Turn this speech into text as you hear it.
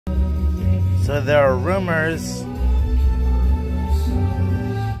So there are rumors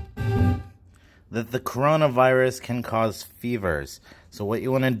that the coronavirus can cause fevers. So what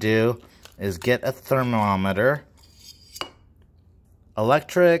you want to do is get a thermometer.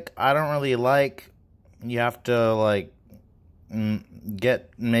 Electric, I don't really like. You have to like get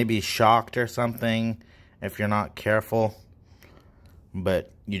maybe shocked or something if you're not careful.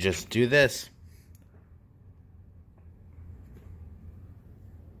 But you just do this.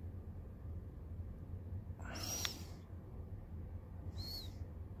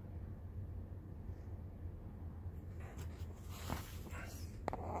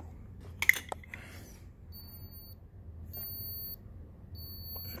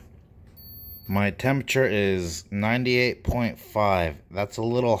 My temperature is 98.5. That's a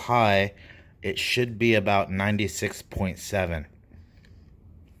little high. It should be about 96.7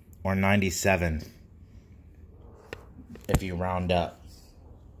 or 97 if you round up.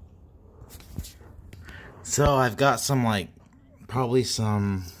 So I've got some probably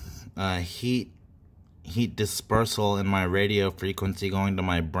some heat dispersal in my radio frequency going to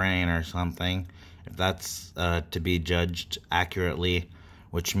my brain or something, if that's to be judged accurately.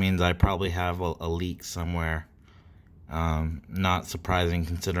 Which means I probably have a leak somewhere. Not surprising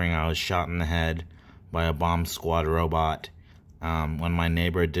considering I was shot in the head by a bomb squad robot when my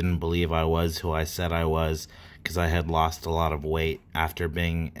neighbor didn't believe I was who I said I was, because I had lost a lot of weight after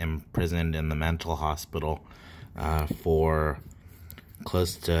being imprisoned in the mental hospital for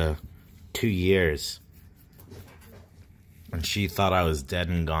close to 2 years. And she thought I was dead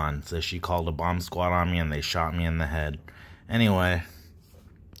and gone, so she called a bomb squad on me and they shot me in the head. Anyway,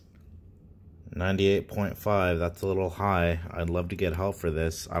 98.5, that's a little high. I'd love to get help for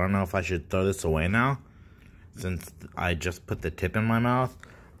this. I don't know if I should throw this away now, since I just put the tip in my mouth,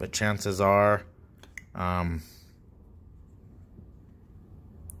 but chances are,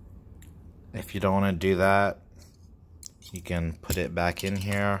 if you don't want to do that, you can put it back in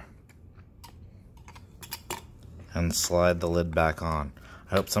here and slide the lid back on.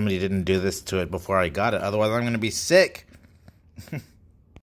 I hope somebody didn't do this to it before I got it, otherwise I'm going to be sick.